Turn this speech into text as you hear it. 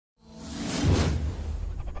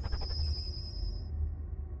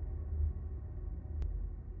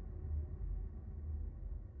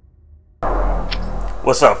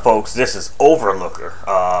What's up, folks? This is Overlooker.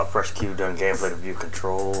 Press Q during gameplay to view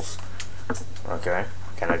controls. Okay.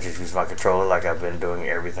 Can I just use my controller like I've been doing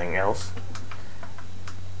everything else?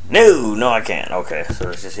 No, I can't. Okay, so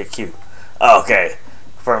let's just hit Q. Okay.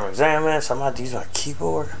 Confirm examine. So I'm going to use my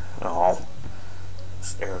keyboard. No.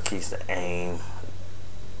 Arrow keys to aim.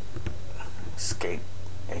 Escape.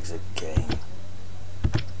 Exit game.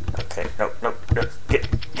 Okay. Nope.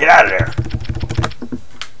 Get out of there.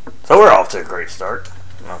 So we're off to a great start.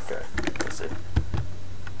 Okay, let's see.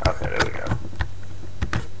 Okay, there we go.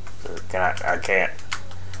 So I can't.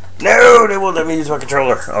 No, they won't let me use my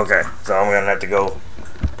controller. Okay, so I'm gonna have to go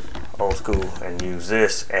old school and use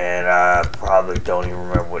this, and I probably don't even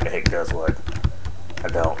remember what the heck does what. I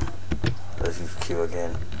don't. Let's use Q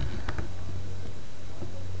again.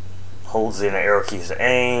 Hold Z and the arrow keys to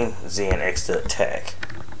aim, Z and X to attack.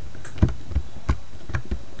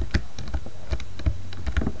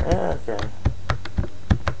 Okay.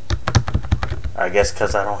 I guess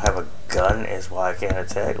because I don't have a gun is why I can't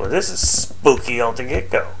attack. Well, this is spooky off the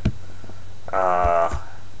get-go.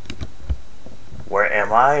 Where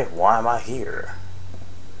am I? Why am I here?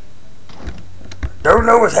 Don't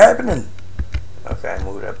know what's happening. Okay,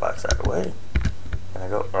 move that box out of the way. Can I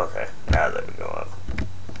go? Okay, now let me go up.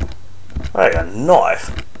 I got a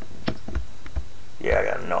knife. Yeah, I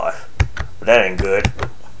got a knife. But that ain't good.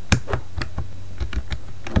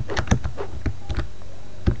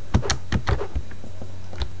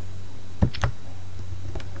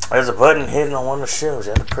 There's a button hidden on one of the shelves.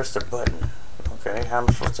 You have to press the button. Okay, how am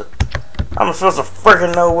I supposed to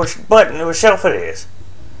freaking know which shelf it is?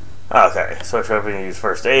 Okay, switch up and use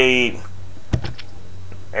first aid.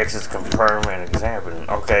 Exit confirm and examine.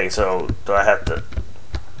 Okay, so do I have to,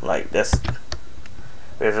 like, that's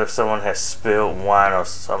if someone has spilled wine on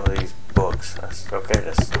some of these books. That's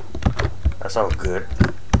okay. That's all good.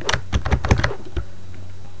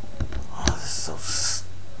 Oh, this is so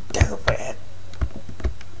stupid.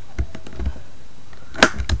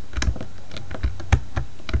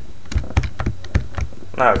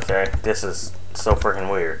 Okay, this is so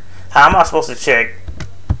freaking weird. How am I supposed to check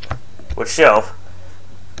which shelf?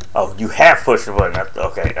 Oh, you have pushed the button.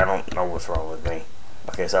 Okay, I don't know what's wrong with me.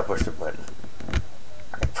 Okay, so I pushed the button.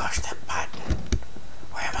 I pushed the button.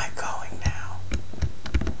 Where am I going now?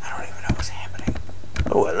 I don't even know what's happening.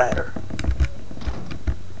 Oh, a ladder.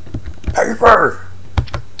 Paper!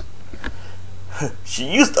 She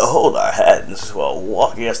used to hold our hands while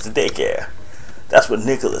walking us to daycare. That's when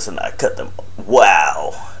Nicholas and I cut them.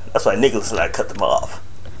 Wow. That's why Nicholas and I cut them off.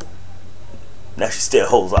 Now she still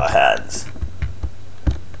holds our hands.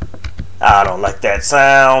 I don't like that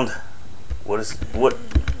sound. What is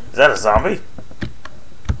that, a zombie?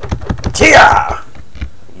 Kia!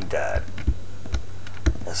 You died.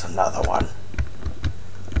 There's another one.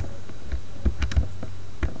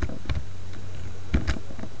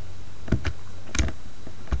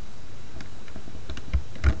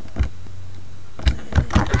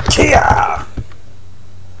 Kia!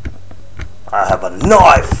 I have a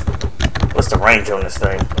knife. What's the range on this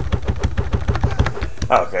thing?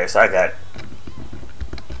 Okay, so I got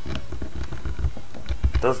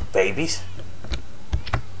those babies.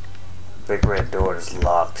 Big red door is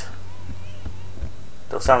locked.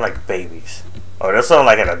 Those sound like babies. Oh, those sound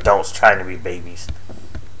like an adult's trying to be babies.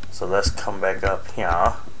 So let's come back up here.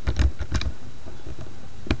 I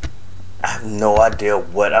have no idea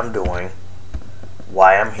what I'm doing,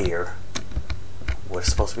 why I'm here, what's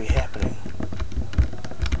supposed to be happening.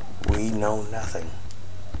 We know nothing.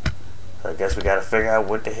 So I guess we gotta figure out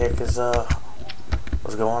what the heck is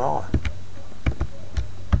what's going on.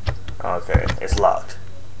 Okay, it's locked.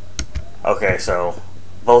 Okay, so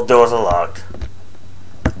both doors are locked,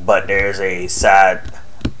 but there's a side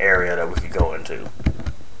area that we could go into.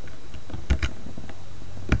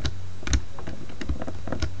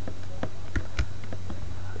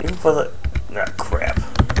 Even for the crap.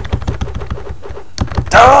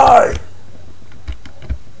 Die!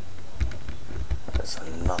 That's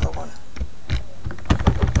another one.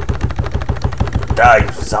 Die,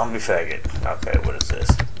 you zombie faggot. Okay, what is this?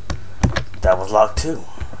 That was locked too.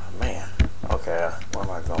 Man. Okay, where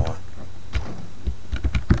am I going?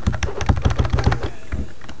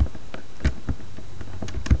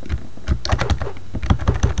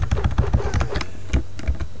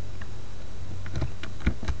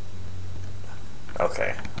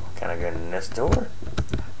 Okay, can I get in this door?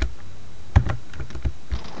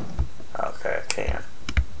 Okay, I can.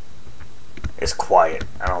 It's quiet.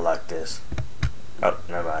 I don't like this. Oh,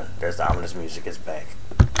 never mind. There's the ominous music. It's back.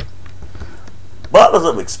 Bottles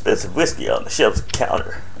of expensive whiskey on the shelves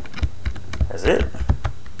counter. That's it.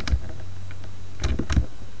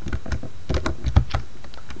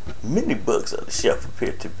 Many books on the shelf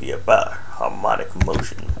appear to be about harmonic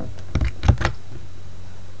motion.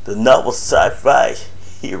 The novel Sci-Fi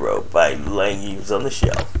Hero by Lang Yu on the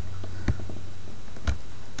shelf.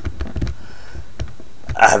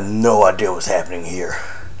 I have no idea what's happening here.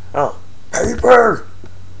 Oh, paper!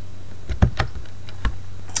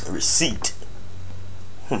 Receipt.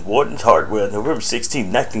 Warden's Hardware, November 16,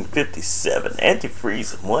 1957.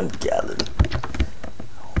 Antifreeze, 1 gallon.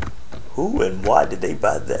 Who and why did they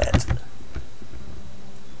buy that?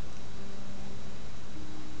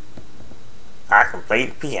 I can play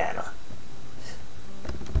the piano.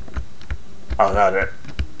 Oh no, that.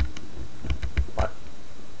 What?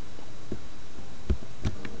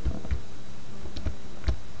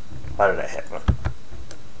 Why did that happen?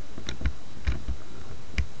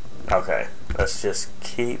 Okay, let's just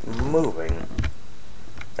keep moving.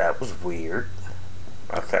 That was weird.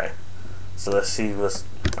 Okay, so let's see what's.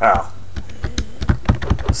 Oh.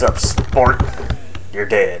 What's up, sport? You're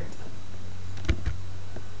dead.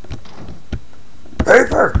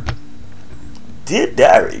 Paper! Dear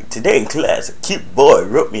Diary, today in class a cute boy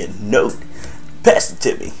wrote me a note. Passed it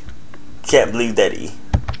to me. Can't believe that he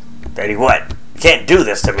what? Can't do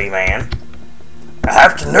this to me, man. I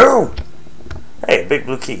have to know. Hey, big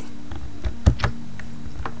blue key.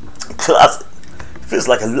 Closet. Feels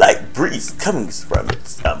like a light breeze coming from it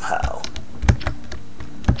somehow.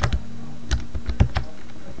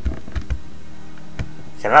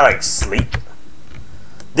 Can I like sleep?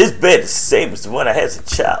 This bed is the same as the one I had as a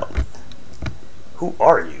child. Who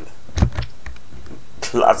are you?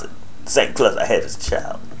 Closet. Same closet I had as a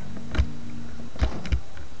child.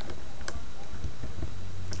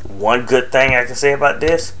 One good thing I can say about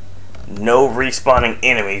this: no respawning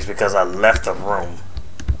enemies because I left the room.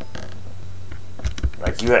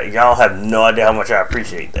 Like y'all have no idea how much I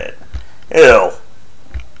appreciate that. Ew.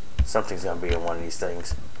 Something's gonna be in one of these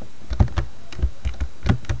things.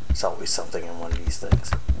 It's always something in one of these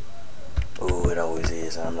things. Ooh, it always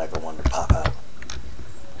is, and I'm like a one to pop out.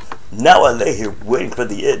 Now I lay here waiting for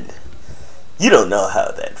the end. You don't know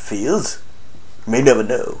how that feels. You may never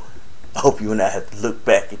know. I hope you and I have to look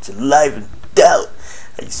back at your life and doubt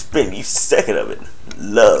how you spend each second of it.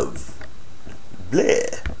 Love.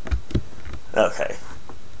 Bleh. Okay.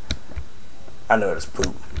 I know it's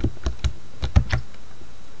poop.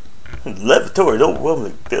 The lavatory is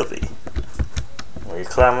overwhelmingly filthy. When you're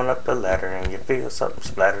climbing up the ladder and you feel something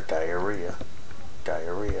splatter, diarrhea.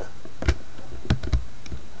 Diarrhea.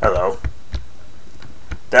 Hello.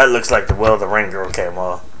 That looks like the well the rain girl came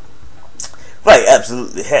off. If I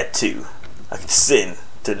absolutely had to, I could send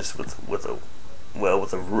to this with a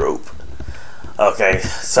rope. Okay,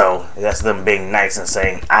 so that's them being nice and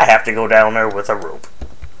saying I have to go down there with a rope.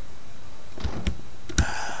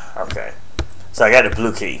 Okay, so I got a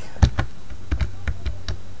blue key.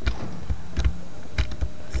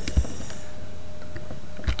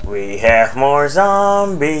 We have more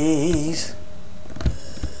zombies.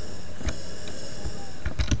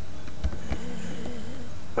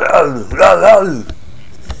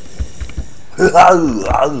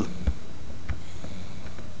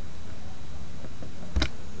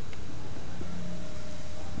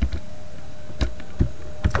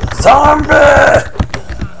 Zombie!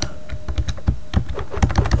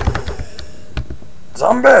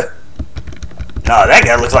 Zombie! No, that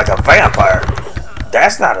guy looks like a vampire.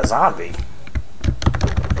 That's not a zombie.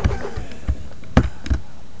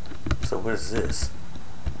 So what is this?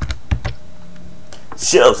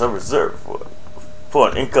 Shelves are reserved for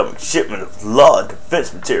an incoming shipment of law and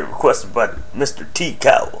defense material requested by Mr. T.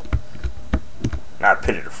 Cowell. I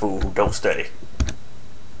pity the fool who don't study.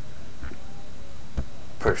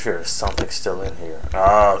 Pretty sure there's something still in here.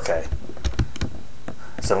 Oh, okay.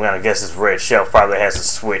 So I'm gonna guess this red shelf probably has a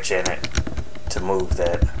switch in it to move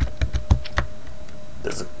that.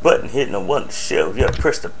 There's a button hidden on one of the shelves. You gotta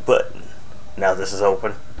press the button. Now this is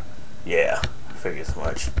open. Yeah, I figured as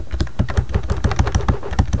much.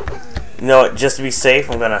 You know what? Just to be safe,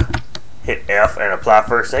 I'm gonna hit F and apply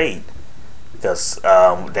first aid because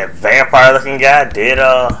that vampire-looking guy did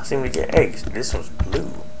seem to get eggs. This one's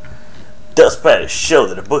blue. Dust patterns show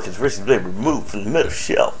that a book has recently been removed from the middle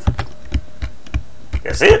shelf.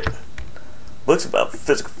 That's it. Books about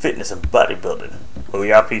physical fitness and bodybuilding. Oh,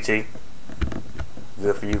 y'all PT?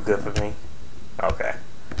 Good for you, good for me? Okay.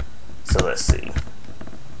 So let's see.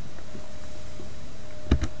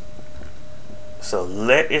 So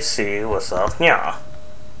let us see what's up here.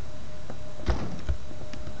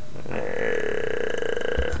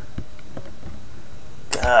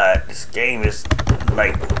 God, this game is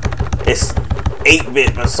like, it's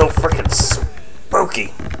 8-bit but so freaking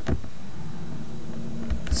spooky.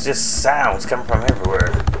 It's just sounds coming from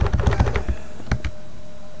everywhere.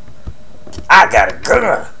 I got a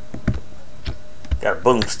gun. Got a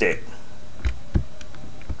boomstick.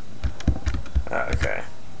 Okay.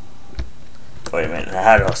 Wait a minute. Now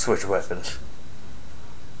how do I switch weapons?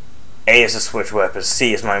 A is to switch weapons.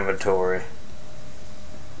 C is my inventory.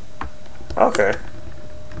 Okay.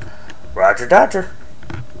 Roger Dodger.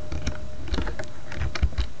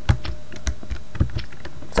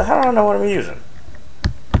 So how do I know what I'm using?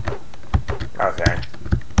 Okay.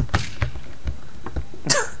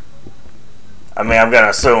 I mean, I'm gonna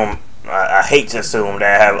assume. I hate to assume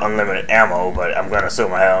that I have unlimited ammo, but I'm gonna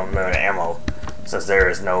assume I have unlimited ammo since there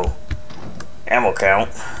is no ammo count.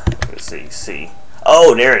 Let's see.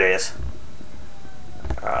 Oh, there it is.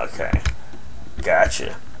 Okay.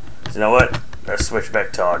 Gotcha. So you know what? Let's switch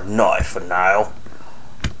back to our knife for now.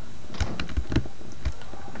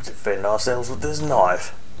 Let's defend ourselves with this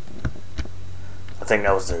knife. I think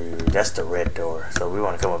that's the red door. So we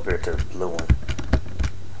want to come up here to the blue one.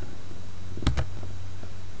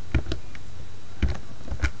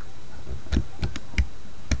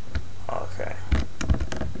 Okay.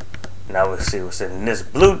 Now we'll see what's in this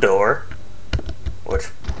blue door, which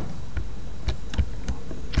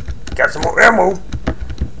got some more ammo.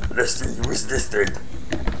 Let's see, what's this thing?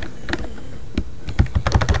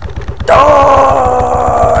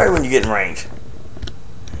 Die when you get in range.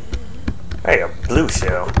 Hey, a blue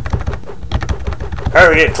shell.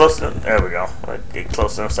 Hurry, get close enough. There we go. Get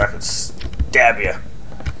close enough so I can stab you.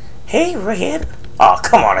 Hey, red. Oh,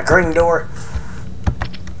 come on, a green door.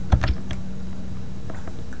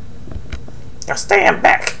 Now stand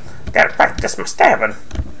back. Gotta practice my stabbing.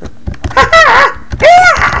 Ha ha!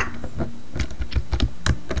 Yeah!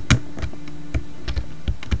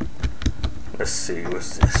 Let's see,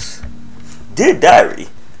 what's this? Dear Diary,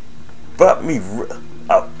 he brought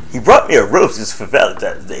me a roses for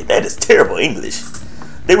Valentine's Day. That is terrible English.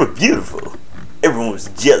 They were beautiful. Everyone was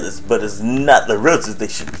jealous, but it's not the roses they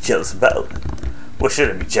should be jealous about. What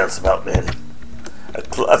should I be jealous about then? A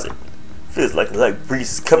closet. Feels like a light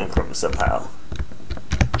breeze is coming from it somehow.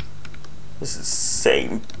 This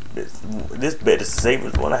bed is the same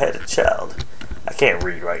as when I had a child. I can't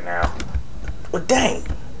read right now. Well, dang.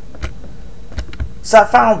 So I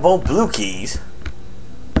found both blue keys.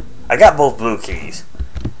 I got both blue keys.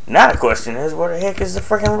 Now the question is, where the heck is the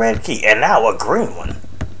freaking red key? And now a green one.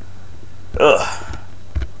 Ugh.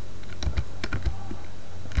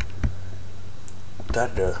 I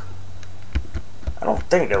don't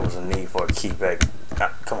think there was a need for a key back.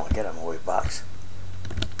 Come on, get out of my way, box.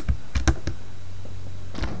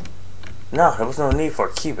 No, there was no need for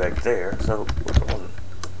a key back there. So,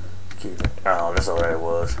 oh, that's all right, it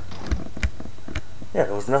was. Yeah,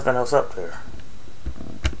 there was nothing else up there.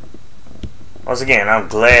 Once again, I'm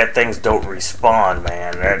glad things don't respawn,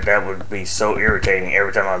 man. That would be so irritating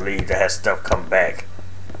every time I leave to have stuff come back.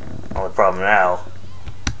 Only problem now,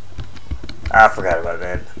 I forgot about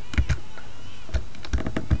that.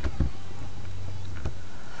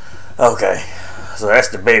 Okay, so that's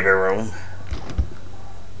the baby room.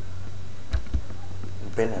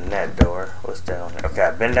 Been in that door. What's down there? Okay,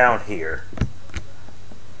 I've been down here.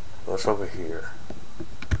 What's over here?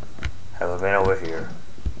 Have I been over here?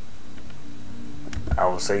 I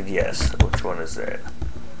will say yes. Which one is that?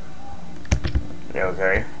 Yeah,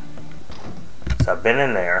 okay. So I've been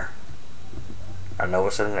in there. I know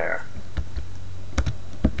what's in there.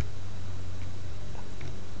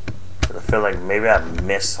 But I feel like maybe I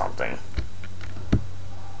missed something.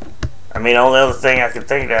 I mean, the only other thing I could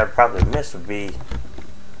think that I probably missed would be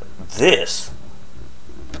this.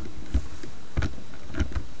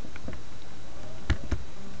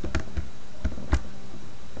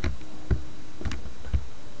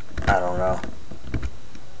 I don't know.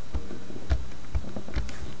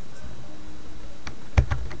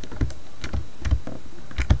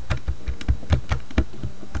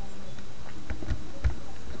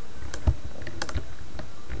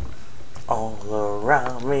 All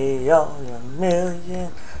around me, all your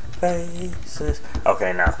million faces.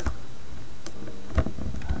 Okay, now.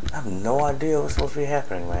 I have no idea what's supposed to be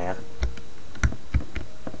happening, man.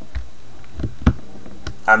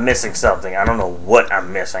 I'm missing something. I don't know what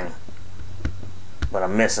I'm missing. But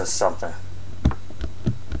I'm missing something.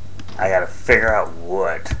 I gotta figure out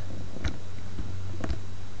what.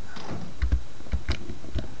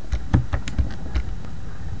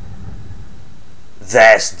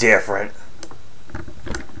 That's different.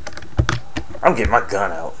 I'm getting my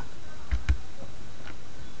gun out.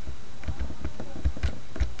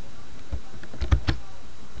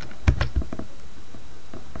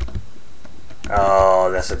 Oh,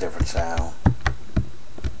 that's a different sound.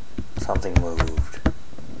 Something moved.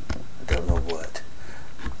 I don't know what.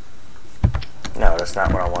 No, that's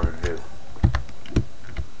not what I wanted to do.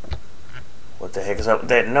 What the heck is up with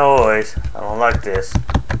that noise? I don't like this.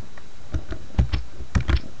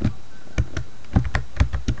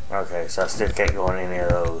 Okay, so I still can't go in any of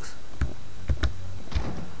those.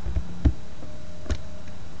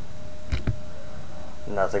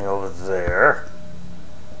 Nothing over there.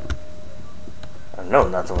 I know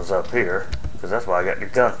nothing was up here, because that's where I got the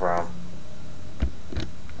gun from.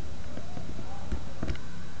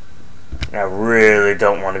 And I really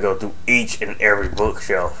don't want to go through each and every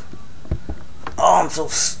bookshelf. Oh, I'm so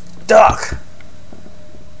stuck.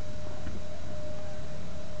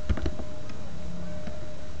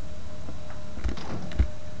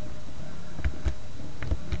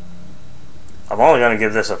 I'm only going to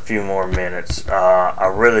give this a few more minutes. I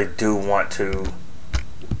really do want to,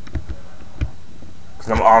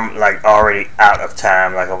 because I'm like already out of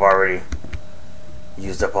time. Like I've already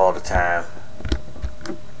used up all the time.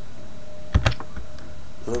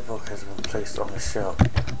 Blue book has been placed on the shelf.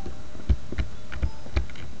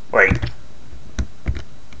 Wait.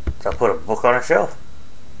 Did I put a book on a shelf?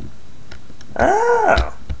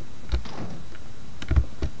 Oh.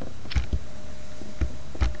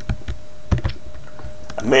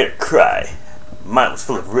 I made her cry. Mine was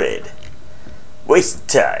full of red. Wasted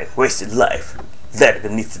time, wasted life. That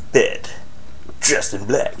beneath the bed. Dressed in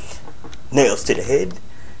black. Nails to the head.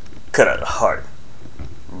 Cut out the heart.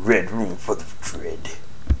 Red room for the dread.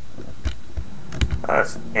 Oh,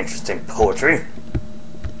 that's interesting poetry.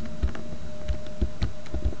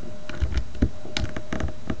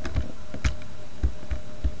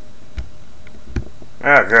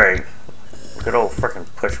 Oh, great. Good old frickin'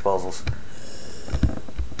 push puzzles.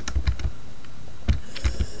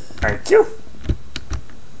 Thank you.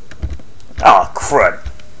 Oh, crud.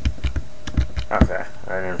 Okay,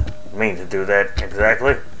 I didn't mean to do that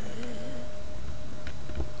exactly.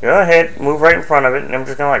 Go ahead, move right in front of it, and I'm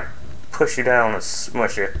just gonna like push you down and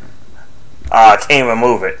smush you. Ah, I can't even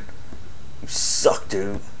move it. You suck,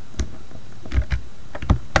 dude.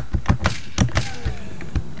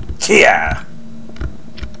 Yeah.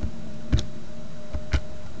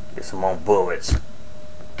 Get some more bullets.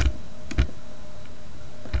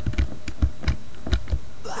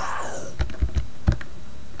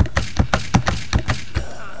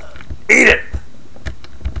 Eat it!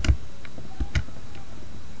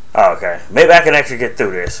 Oh, okay. Maybe I can actually get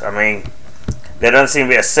through this. I mean, there doesn't seem to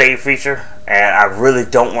be a save feature, and I really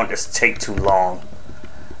don't want this to take too long.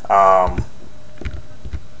 So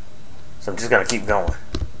I'm just gonna keep going.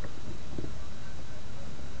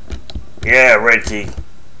 Yeah, red key.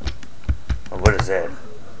 Oh, what is that?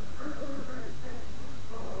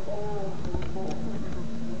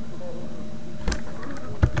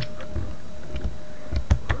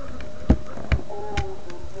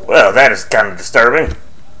 Well, that is kind of disturbing.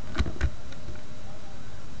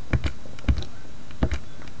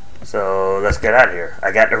 So let's get out of here.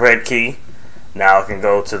 I got the red key. Now I can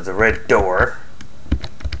go to the red door,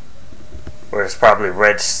 where it's probably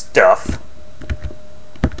red stuff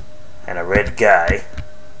and a red guy.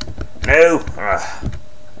 No.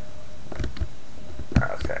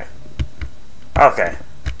 Okay. Okay.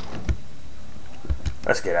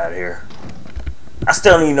 Let's get out of here. I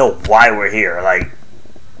still don't even know why we're here. Like,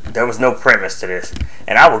 there was no premise to this,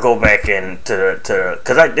 and I will go back into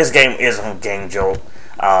because this game is on Game Jolt.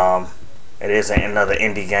 It is another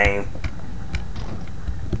indie game.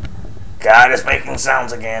 God, it's making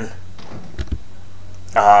sounds again.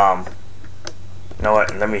 You know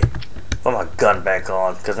what? Let me put my gun back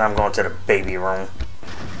on because I'm going to the baby room.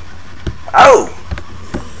 Oh!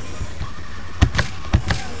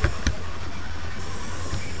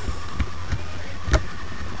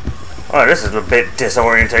 Oh, this is a bit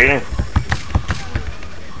disorientating.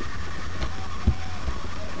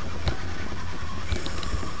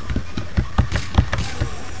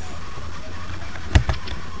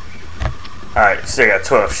 Alright, still got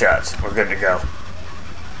 12 shots. We're good to go.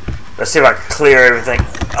 Let's see if I can clear everything.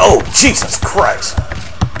 Oh, Jesus Christ!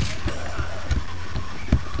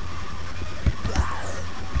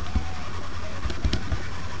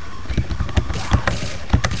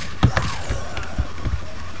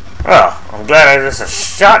 Well, I'm glad it's a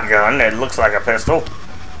shotgun that looks like a pistol.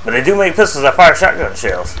 But they do make pistols that fire shotgun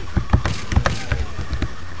shells.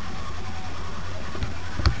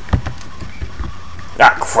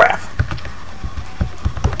 Ah, crap.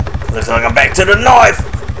 Looks like I'm back to the knife.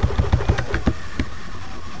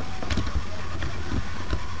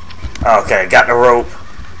 Okay, got the rope.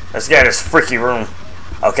 Let's get this freaky room.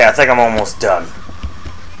 Okay, I think I'm almost done.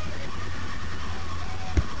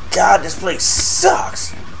 God, this place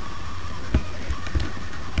sucks.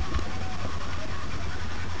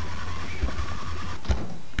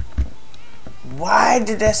 Why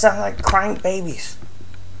did that sound like crying babies?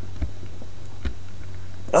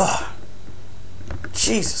 Ugh.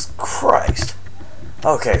 Jesus Christ.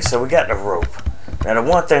 Okay, so we got the rope. Now the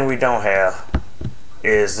one thing we don't have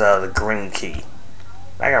is the green key.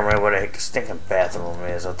 I gotta remember where the heck the stinking bathroom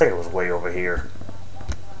is. I think it was way over here.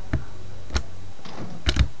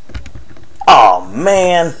 Oh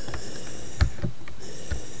man.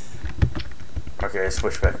 Okay, let's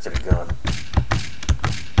switch back to the gun.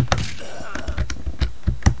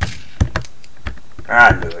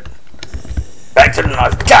 I knew it. Back to the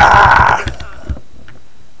knife. Gah!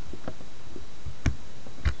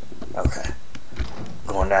 Okay.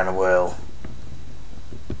 Going down the well.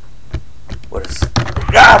 What is...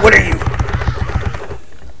 Ah! What are you?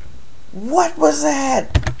 What was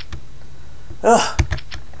that? Ugh.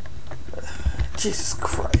 Jesus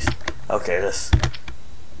Christ. Okay, let's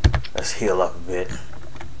heal up a bit.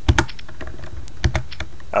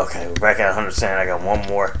 Okay, we're back at 100%. I got one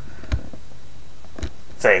more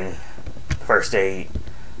thing. First aid.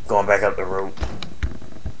 Going back up the rope.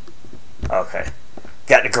 Okay.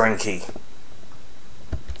 Got the green key.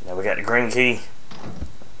 Now we got the green key.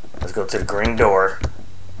 Let's go to the green door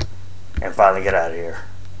and finally get out of here.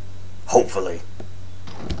 Hopefully.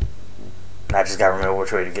 And I just gotta remember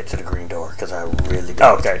which way to get to the green door because I really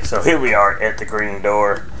don't. Okay, so here we are at the green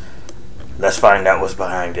door. Let's find out what's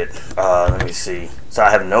behind it. Let me see. So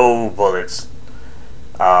I have no bullets.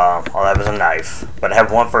 All I have is a knife. But I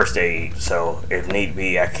have one first aid, so if need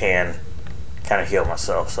be, I can kind of heal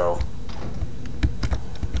myself. So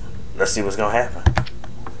let's see what's gonna happen.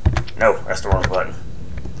 No, that's the wrong button.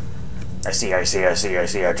 I see, I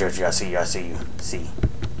judge you, I see you. See.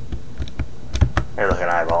 Hey, look, an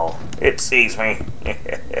eyeball. It sees me.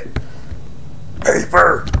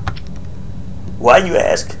 Paper! Why, you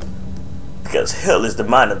ask? Because hell is the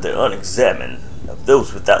mind of the unexamined, of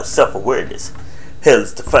those without self-awareness. Hell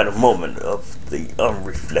is the final moment of the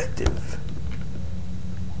unreflective.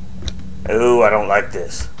 Oh, I don't like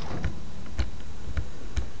this.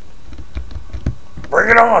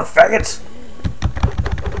 Bring it on, faggots!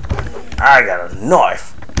 I got a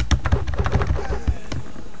knife.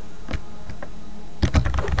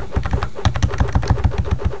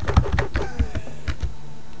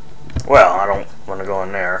 Well, I don't want to go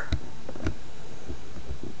in there.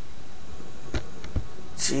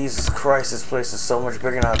 Jesus Christ, this place is so much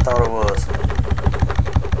bigger than I thought it was.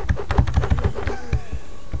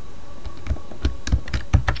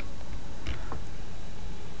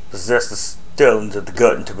 Possess the stones of the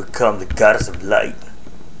garden to become the goddess of light.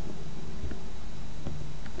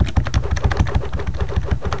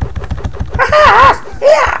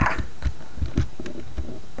 Yeah!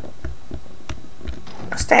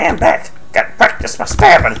 Stand back. Got to practice my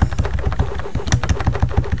stabbing.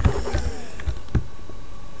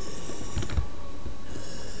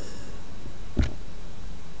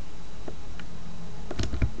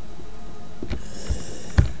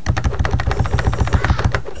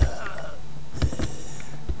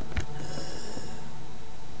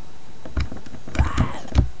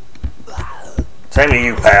 Same to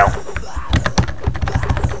you, pal.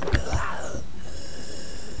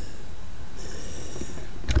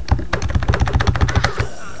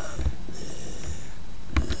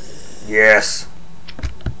 Yes.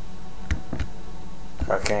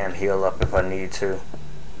 I can heal up if I need to.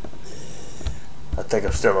 I think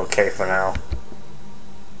I'm still okay for now.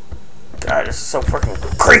 God, this is so freaking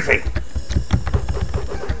creepy.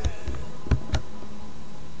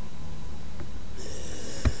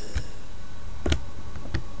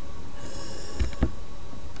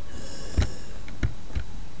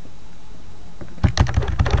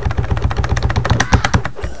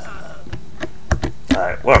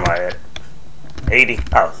 Alright, where am I at? 80?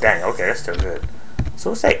 Oh, dang, okay, that's still good. So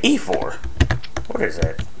what's that E for? What is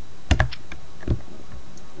that?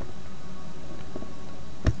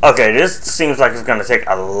 Okay, this seems like it's gonna take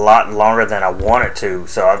a lot longer than I want it to,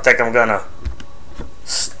 so I think I'm gonna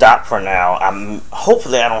stop for now.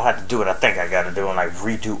 Hopefully I don't have to do what I think I gotta do and like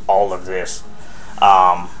redo all of this.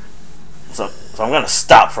 So I'm gonna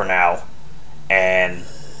stop for now and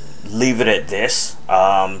leave it at this.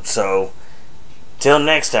 So till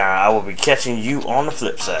next time, I will be catching you on the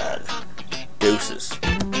flip side. Deuces.